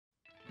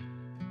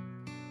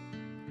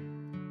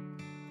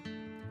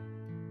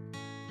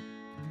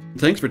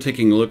Thanks for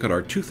taking a look at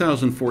our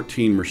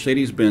 2014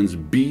 Mercedes-Benz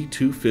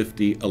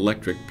B250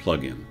 electric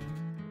plug-in.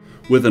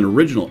 With an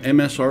original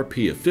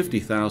MSRP of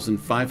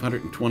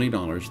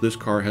 $50,520, this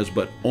car has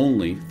but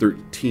only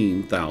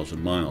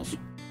 13,000 miles.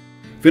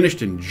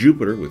 Finished in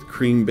Jupiter with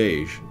cream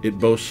beige, it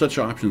boasts such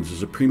options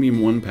as a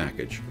Premium 1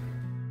 package,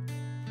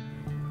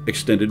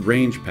 extended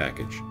range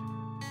package,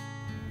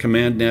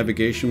 command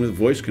navigation with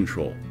voice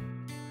control,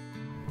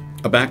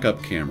 a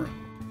backup camera,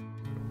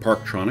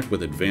 Parktronic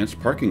with advanced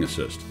parking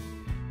assist,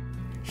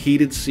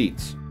 heated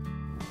seats,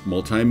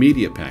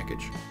 multimedia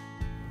package,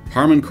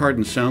 Harman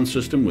Kardon sound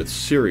system with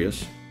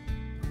Sirius,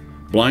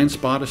 blind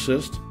spot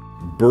assist,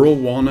 burl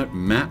walnut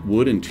matte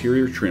wood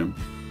interior trim,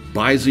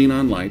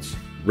 bi-xenon lights,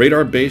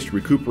 radar-based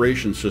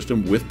recuperation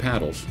system with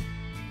paddles,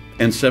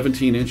 and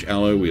 17-inch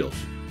alloy wheels.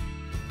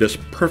 This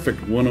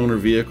perfect one-owner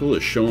vehicle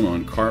is shown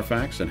on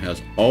Carfax and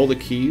has all the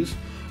keys,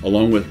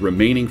 along with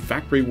remaining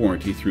factory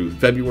warranty through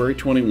February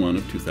 21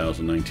 of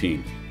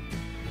 2019.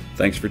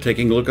 Thanks for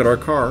taking a look at our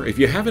car. If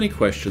you have any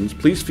questions,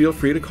 please feel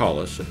free to call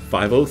us at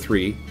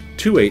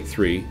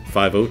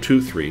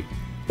 503-283-5023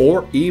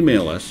 or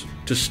email us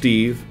to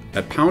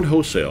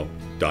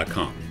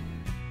steve@poundwholesale.com.